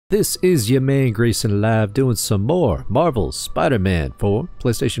This is your man Grayson live doing some more Marvel's Spider-Man for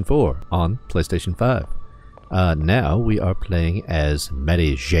PlayStation 4 on PlayStation 5. Now we are playing as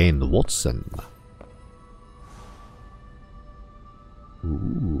Mary Jane Watson.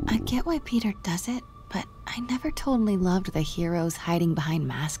 Ooh. I get why Peter does it, but I never totally loved the heroes hiding behind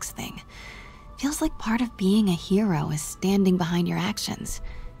masks thing. Feels like part of being a hero is standing behind your actions,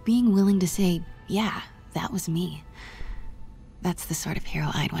 being willing to say, yeah, that was me. That's the sort of hero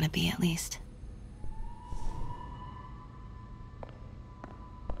I'd want to be, at least.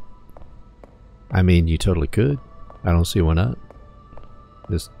 I mean, you totally could. I don't see why not.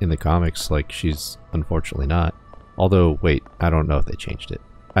 This in the comics, like, she's unfortunately not. Although, wait, I don't know if they changed it.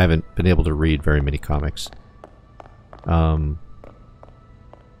 I haven't been able to read very many comics. Let's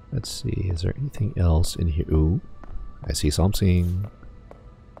see, is there anything else in here? Ooh, I see something.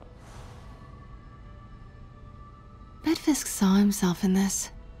 Bet Fisk saw himself in this.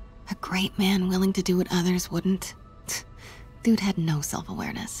 A great man willing to do what others wouldn't. Dude had no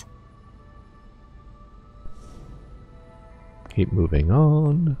self-awareness. Keep moving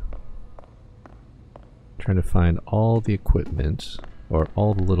on. Trying to find all the equipment, or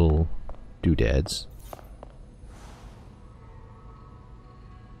all the little doodads.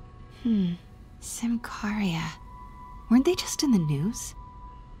 Symkaria. Weren't they just in the news?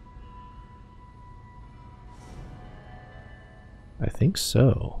 I think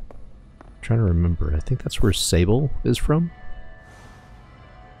so. I'm trying to remember. I think that's where Sable is from.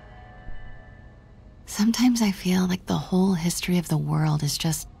 Sometimes I feel like the whole history of the world is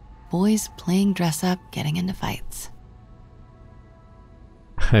just boys playing dress-up, getting into fights.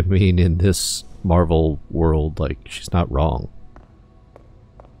 I mean, in this Marvel world, like, she's not wrong.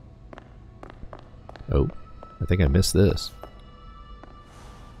 Oh, I think I missed this.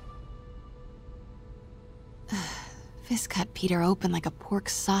 Fisk cut Peter open like a pork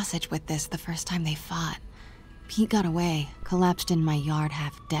sausage with this the first time they fought. Pete got away, collapsed in my yard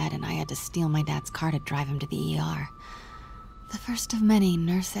half dead, and I had to steal my dad's car to drive him to the ER. The first of many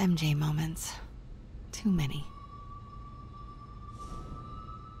Nurse MJ moments. Too many.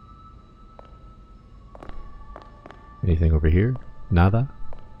 Anything over here? Nada?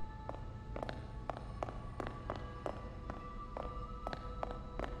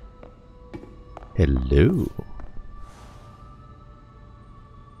 Hello.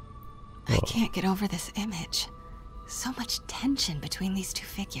 I can't get over this image. So much tension between these two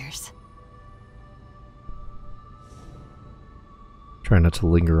figures. Try not to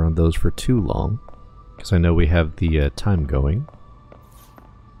linger on those for too long, because I know we have the time going.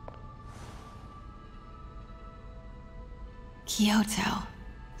 Kyoto.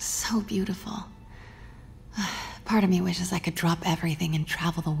 So beautiful. Part of me wishes I could drop everything and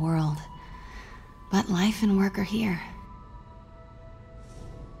travel the world. But life and work are here.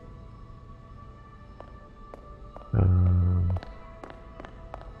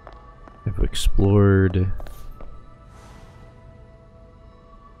 I've explored.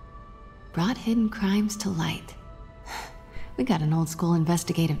 Brought hidden crimes to light. We got an old school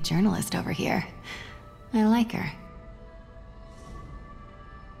investigative journalist over here. I like her.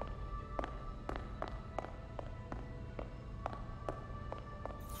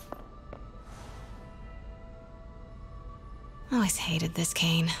 Always hated this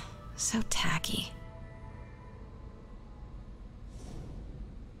cane. So tacky.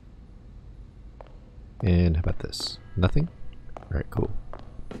 And how about this? Nothing? Alright, cool.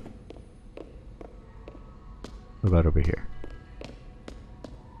 What about over here?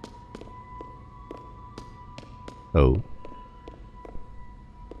 Oh.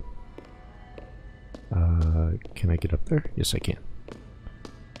 Can I get up there? Yes, I can.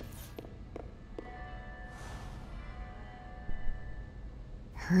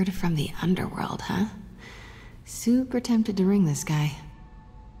 Heard from the underworld, huh? Super tempted to ring this guy.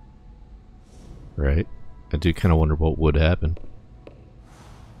 Right. I do kind of wonder what would happen.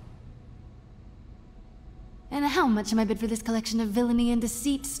 And how much am I bid for this collection of villainy and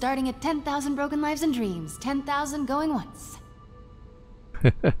deceit, starting at 10,000 broken lives and dreams, 10,000 going once?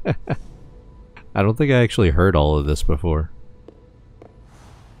 I don't think I actually heard all of this before.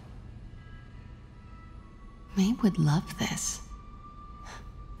 May would love this.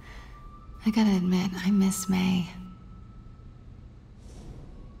 I gotta admit, I miss May.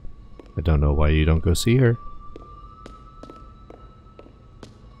 I don't know why you don't go see her.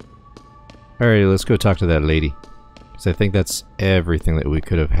 Alright, let's go talk to that lady. Because I think that's everything that we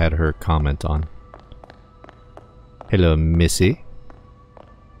could have had her comment on. Hello, Missy.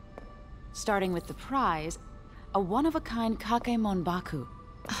 Starting with the prize, a one-of-a-kind Kakemon Baku.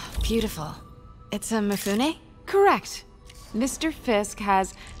 Beautiful. It's a Mifune? Correct. Mr. Fisk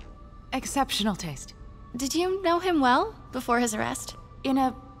has Exceptional taste. Did you know him well before his arrest? In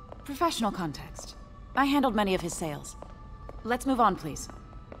a professional context. I handled many of his sales. Let's move on, please.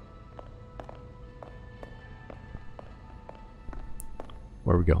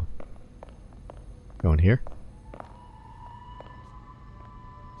 Where are we going? Going here?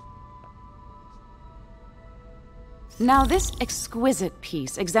 Now this exquisite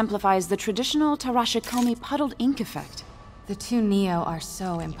piece exemplifies the traditional Tarashikomi puddled ink effect. The two Neo are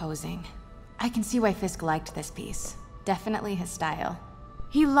so imposing. I can see why Fisk liked this piece. Definitely his style.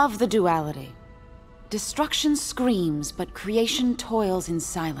 He loved the duality. Destruction screams, but creation toils in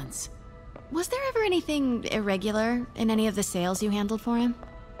silence. Was there ever anything irregular in any of the sales you handled for him?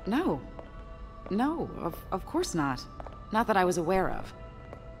 No. No, of course not. Not that I was aware of.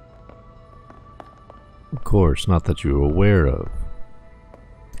 Of course, not that you were aware of.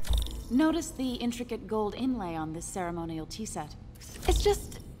 Notice the intricate gold inlay on this ceremonial tea set. It's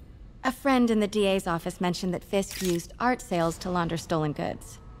just... a friend in the DA's office mentioned that Fisk used art sales to launder stolen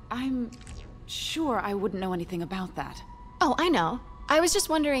goods. I'm sure I wouldn't know anything about that. Oh, I know. I was just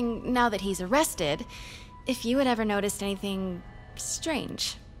wondering, now that he's arrested, if you had ever noticed anything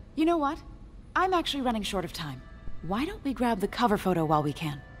strange. You know what? I'm actually running short of time. Why don't we grab the cover photo while we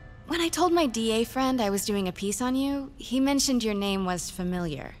can? When I told my DA friend I was doing a piece on you, he mentioned your name was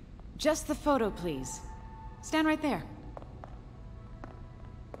familiar. Just the photo, please. Stand right there.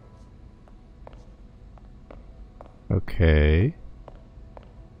 Okay.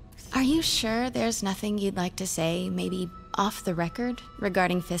 Are you sure there's nothing you'd like to say, maybe off the record,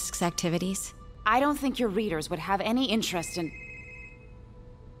 regarding Fisk's activities? I don't think your readers would have any interest in...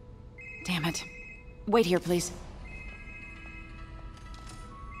 Damn it. Wait here, please.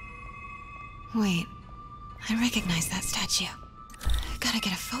 Wait, I recognize that statue. I gotta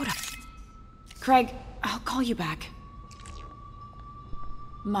get a photo. Craig, I'll call you back.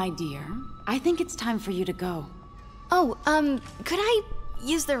 My dear, I think it's time for you to go. Oh, could I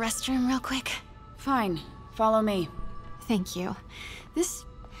use the restroom real quick? Fine. Follow me. Thank you. This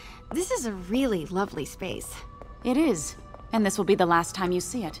is a really lovely space. It is. And this will be the last time you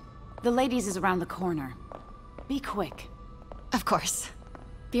see it. The ladies is around the corner. Be quick. Of course.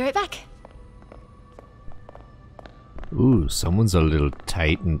 Be right back. Ooh, someone's a little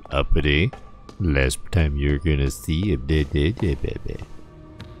tight and uppity. Last time you're gonna see it.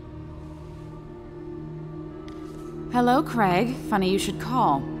 Hello, Craig. Funny you should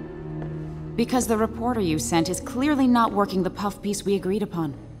call. Because the reporter you sent is clearly not working the puff piece we agreed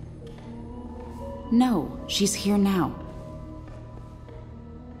upon. No, she's here now.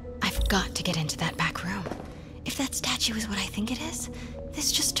 I've got to get into that back room. If that statue is what I think it is,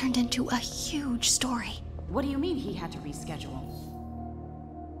 this just turned into a huge story. What do you mean he had to reschedule?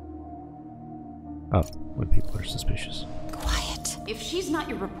 Oh, when people are suspicious. Quiet. If she's not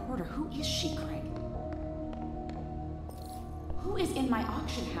your reporter, who is she, Craig? Who is in my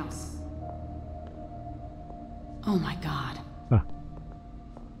auction house? Oh my god. Huh.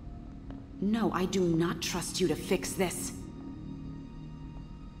 No, I do not trust you to fix this.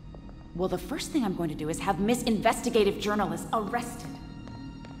 Well, the first thing I'm going to do is have Miss Investigative Journalist arrested.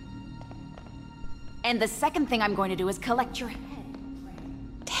 And the second thing I'm going to do is collect your head.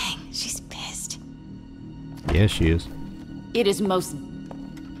 Dang, she's pissed. Yeah, she is. It is most...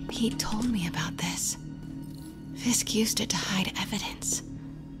 Pete told me about this. Fisk used it to hide evidence.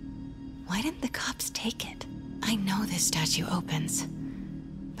 Why didn't the cops take it? I know this statue opens.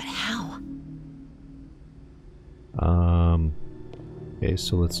 But how? Okay,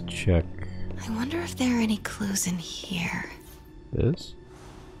 so let's check I wonder if there are any clues in here. this.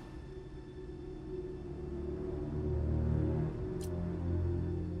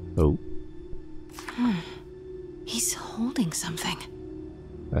 Oh, He's holding something.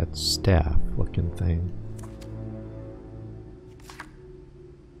 that staff looking thing.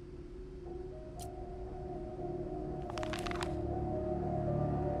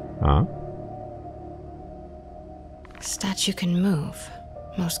 Huh? Statue can move.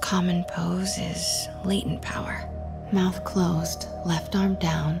 Most common pose is latent power. Mouth closed, left arm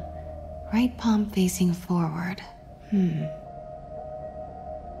down, right palm facing forward.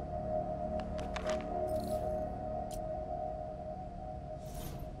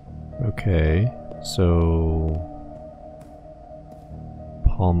 Okay, so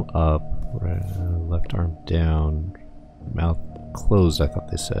palm up, right, left arm down, mouth closed, I thought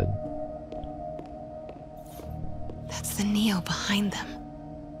they said. That's the Neo behind them.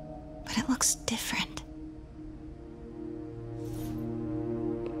 But it looks different.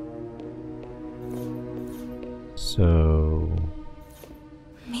 So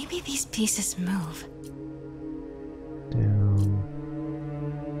Maybe these pieces move. down.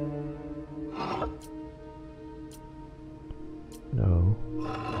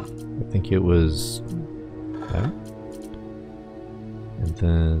 think it was that. And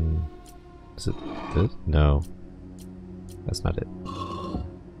then... is it this? No. That's not it.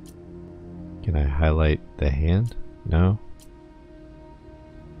 Can I highlight the hand? No.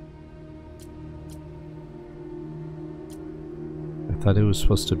 I thought it was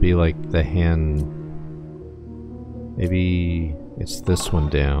supposed to be like the hand... maybe it's this one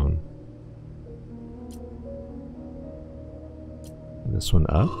down. And this one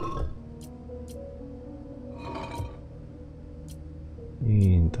up?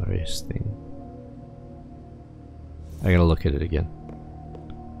 Interesting. I gotta look at it again.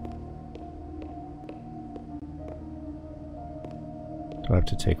 Do I have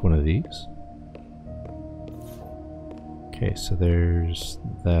to take one of these? Okay, so there's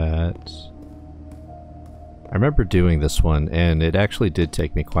that. I remember doing this one, and it actually did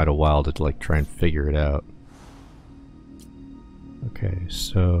take me quite a while to like try and figure it out. Okay,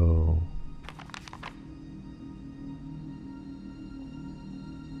 so...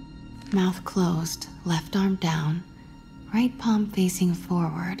 Mouth closed, left arm down, right palm facing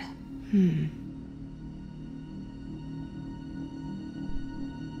forward.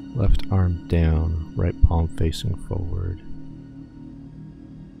 Left arm down, right palm facing forward.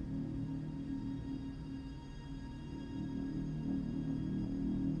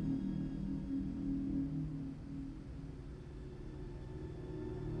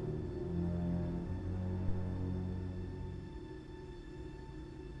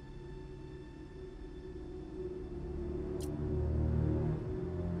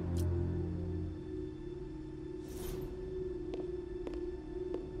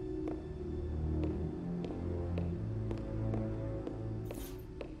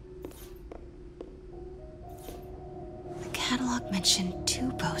 Catalog mentioned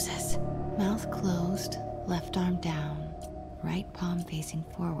 2 poses. Mouth closed, left arm down, right palm facing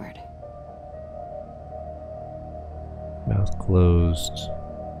forward. Mouth closed.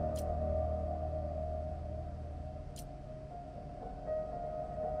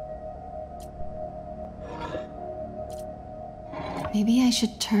 Maybe I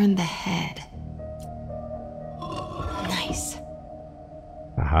should turn the head. Nice.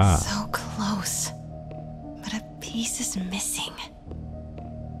 Aha. So close. But a piece is missing.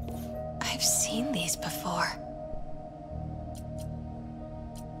 I've seen these before.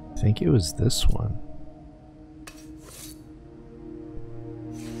 I think it was this one.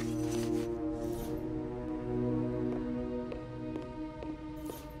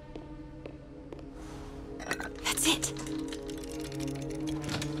 That's it.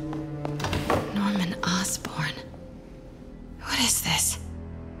 Norman Osborn. What is this?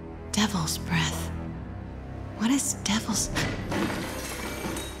 Devil's breath. What is devil's...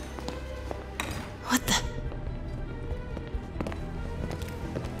 What the...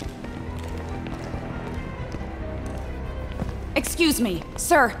 Excuse me,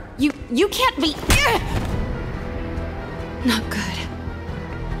 sir. You can't be... Not good.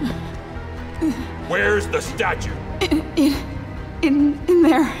 Where's the statue? In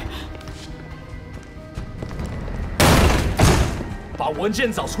there. 把文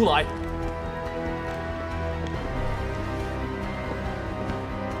件找出来。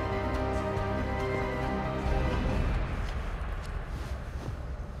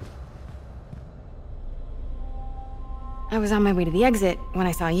 I was on my way to the exit when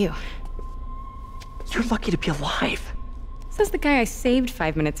I saw you. You're lucky to be alive. Says the guy I saved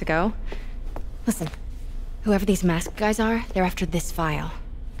 5 minutes ago. Listen, whoever these masked guys are, they're after this file.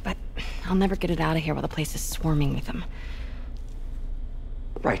 But I'll never get it out of here while the place is swarming with them.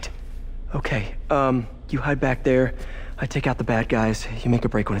 Right. Okay, you hide back there. I take out the bad guys. You make a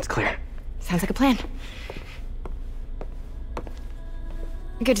break when it's clear. Sounds like a plan.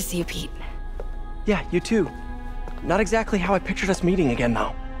 Good to see you, Pete. Yeah, you too. Not exactly how I pictured us meeting again,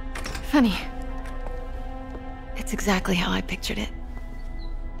 though. Funny. It's exactly how I pictured it.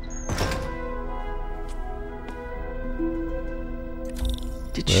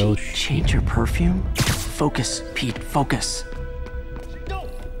 Did she change her perfume? Focus, Pete, focus.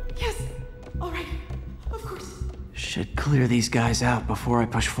 Yes. All right. Of course. Should clear these guys out before I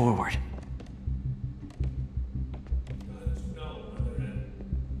push forward.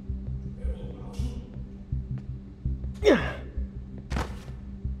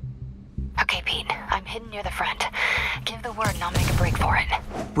 Okay, Pete. I'm hidden near the front. Give the word and I'll make a break for it.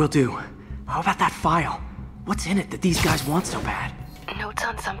 Will do. How about that file? What's in it that these guys want so bad? Notes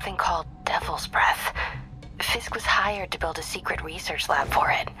on something called Devil's Breath. Fisk was hired to build a secret research lab for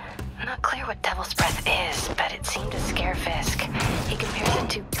it. Not clear what Devil's Breath is, but it seemed to scare Fisk. He compares it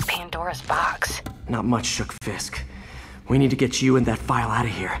to Pandora's box. Not much shook Fisk. We need to get you and that file out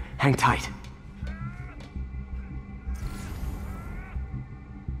of here. Hang tight.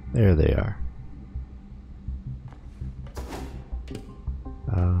 There they are.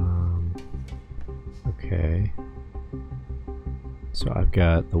 Okay. So I've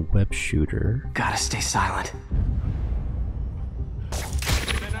got the web shooter. Gotta stay silent.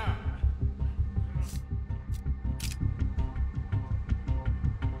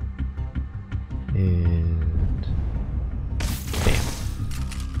 And bam.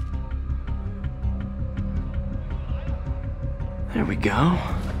 There we go.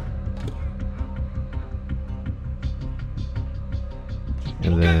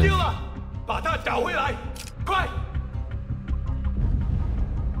 And then 丢了，把它找回来，快！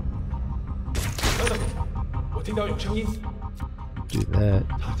等等，我听到有声音， do that.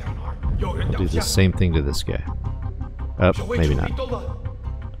 他在哪儿？有人 I'll 倒 do the 下， same thing to this guy. Oh, 守卫 maybe 处 not. 理多了。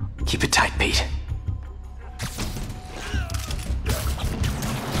 Keep it tight, Pete.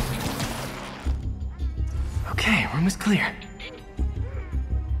 Okay, room is clear.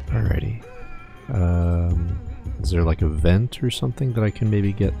 Alrighty. Is there like a vent or something that I can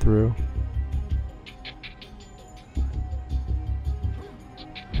maybe get through?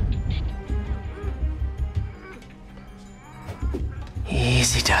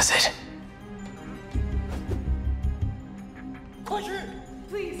 Easy does it. 快去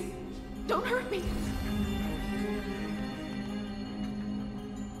Please, don't hurt me.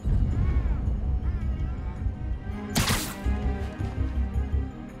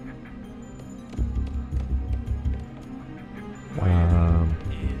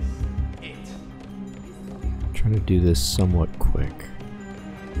 Trying to do this somewhat quick.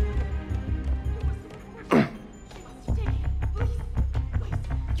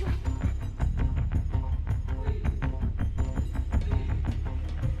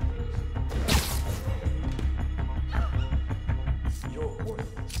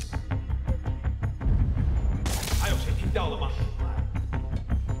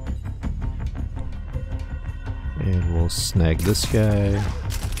 And we'll snag this guy.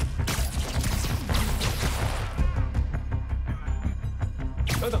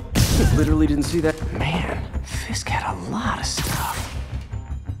 Literally didn't see that. Man, Fisk had a lot of stuff.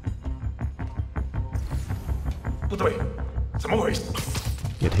 不对，怎么回事？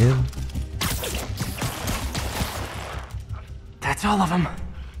 Get him. That's all of them.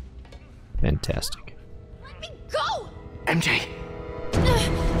 Fantastic. Go! MJ.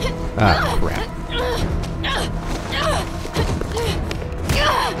 Ah, crap.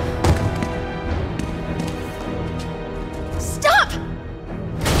 Stop!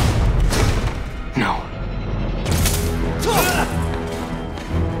 No.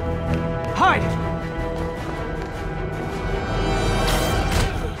 Hide!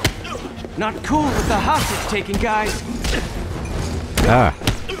 Not cool with the hostage taking, guys. Ah,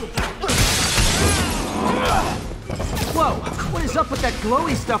 Whoa, what is up with that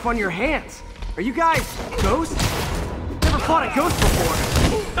glowy stuff on your hands? Are you guys ghosts? Never fought a ghost before.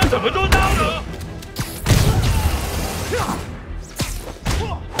 那怎么做到的？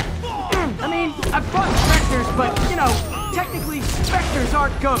 I mean, I've fought specters, but, you know, technically specters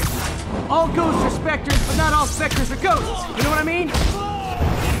aren't ghosts. All ghosts are specters, but not all specters are ghosts. You know what I mean?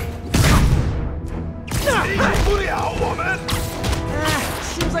 不了，我们。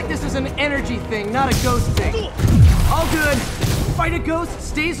 Seems like this is an energy thing, not a ghost thing. All good. Fight a ghost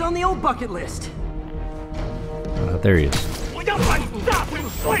stays on the old bucket list. there he is. 我要把你炸成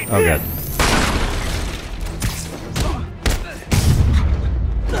碎 Oh 片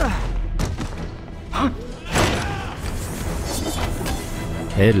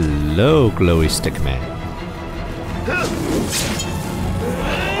god.！Hello, glowy stick man.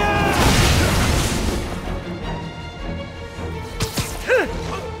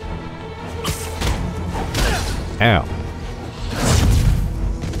 Ow.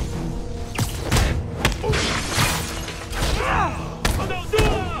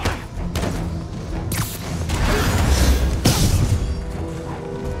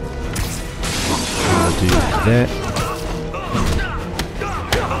 I'll do that.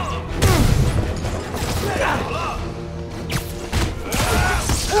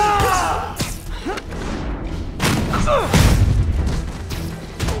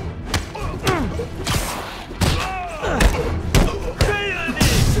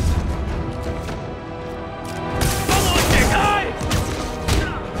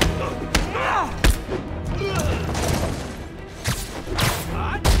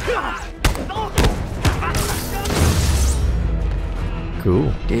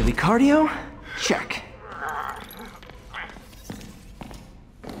 Cool. Daily cardio? Check.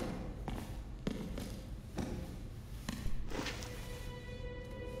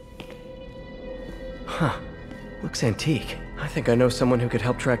 looks antique. I think I know someone who could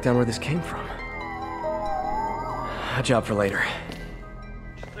help track down where this came from. A job for later.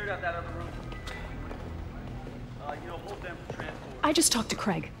 Cleared out that other room. Hold them for transport. I just talked to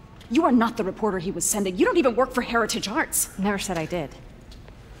Craig. You are not the reporter he was sending. You don't even work for Heritage Arts. Never said I did.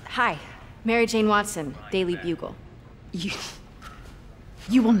 Hi, Mary Jane Watson, Daily Bugle. You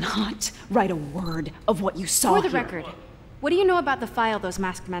will not write a word of what you saw For the here. record, what do you know about the file those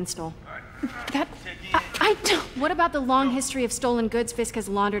masked men stole? That... I don't... What about the long history of stolen goods Fisk has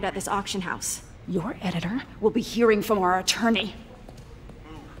laundered at this auction house? Your editor will be hearing from our attorney.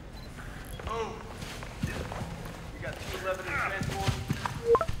 You got 211 in transport.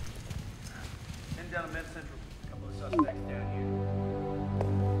 Heading down to Med Central. A couple of suspects down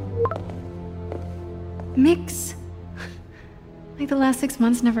here. Mix? Like the last 6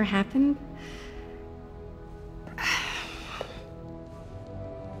 months never happened?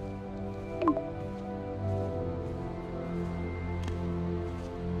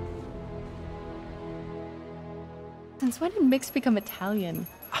 Since when did Mix become Italian?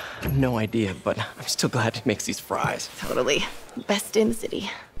 No idea, but I'm still glad he makes these fries. Totally. Best in the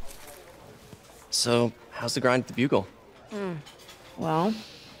city. So, how's the grind at the Bugle? Well,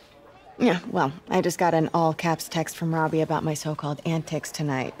 I just got an all-caps text from Robbie about my so-called antics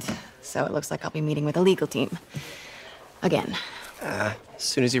tonight. So it looks like I'll be meeting with the legal team. Again. As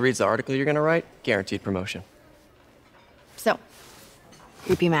soon as he reads the article you're gonna write, guaranteed promotion. So,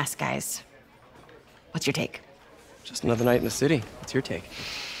 creepy mask guys. What's your take? Just another night in the city. What's your take?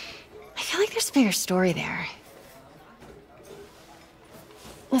 I feel like there's a bigger story there.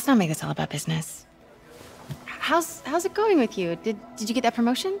 Let's not make this all about business. How's it going with you? Did you get that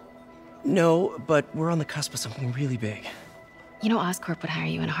promotion? No, but we're on the cusp of something really big. You know Oscorp would hire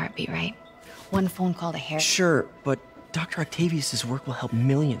you in a heartbeat, right? One phone call to Harry. Sure, but Dr. Octavius' work will help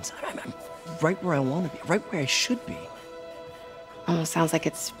millions. I'm right where I want to be, right where I should be. Almost sounds like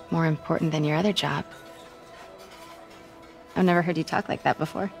it's more important than your other job. I've never heard you talk like that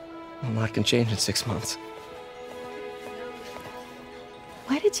before. A lot can change in 6 months.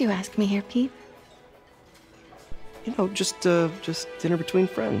 Why did you ask me here, Pete? You know, just dinner between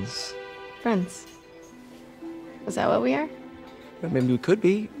friends. Friends. Is that what we are? Maybe we could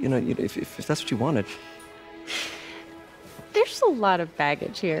be, if that's what you wanted. There's a lot of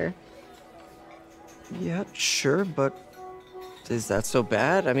baggage here. Yeah, sure, but is that so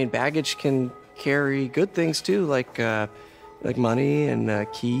bad? I mean, baggage can carry good things too, like money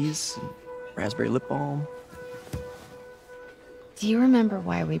and keys, and raspberry lip balm. Do you remember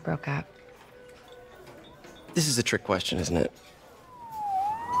why we broke up? This is a trick question, isn't it?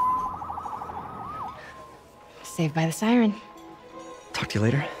 Saved by the siren. Talk to you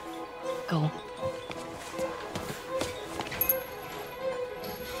later. Go.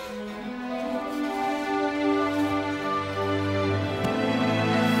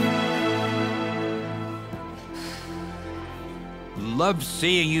 Love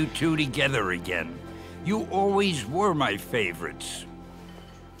seeing you two together again. You always were my favorites.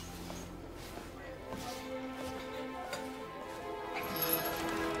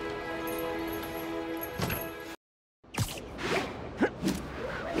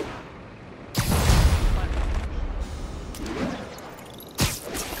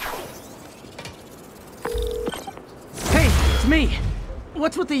 Hey, it's me.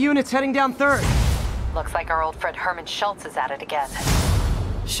 What's with the units heading down 3rd? Looks like our old friend Herman Schultz is at it again.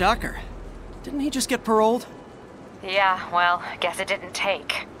 Shocker. Didn't he just get paroled? Yeah, well, guess it didn't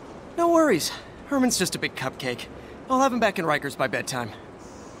take. No worries. Herman's just a big cupcake. I'll have him back in Rikers by bedtime.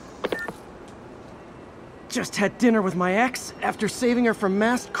 Just had dinner with my ex after saving her from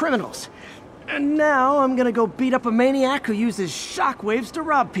masked criminals. And now I'm gonna go beat up a maniac who uses shockwaves to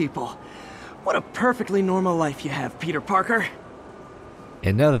rob people. What a perfectly normal life you have, Peter Parker.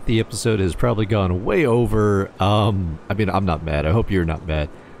 And now that the episode has probably gone way over, I'm not mad. I hope you're not mad.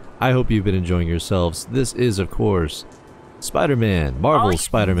 I hope you've been enjoying yourselves. This is, of course, Spider-Man, Marvel's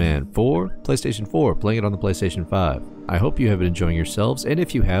Spider-Man for PlayStation 4, playing it on the PlayStation 5. I hope you have been enjoying yourselves, and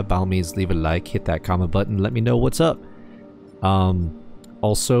if you have, by all means, leave a like, hit that comment button, let me know what's up.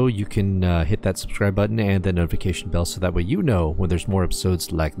 Also, you can hit that subscribe button and the notification bell so that way you know when there's more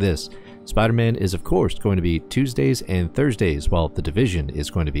episodes like this. Spider-Man is, of course, going to be Tuesdays and Thursdays, while The Division is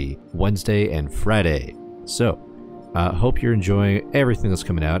going to be Wednesday and Friday. So, hope you're enjoying everything that's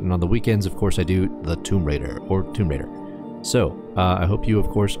coming out, and on the weekends, of course, I do the Tomb Raider. So, I hope you, of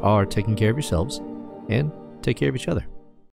course, are taking care of yourselves, and take care of each other.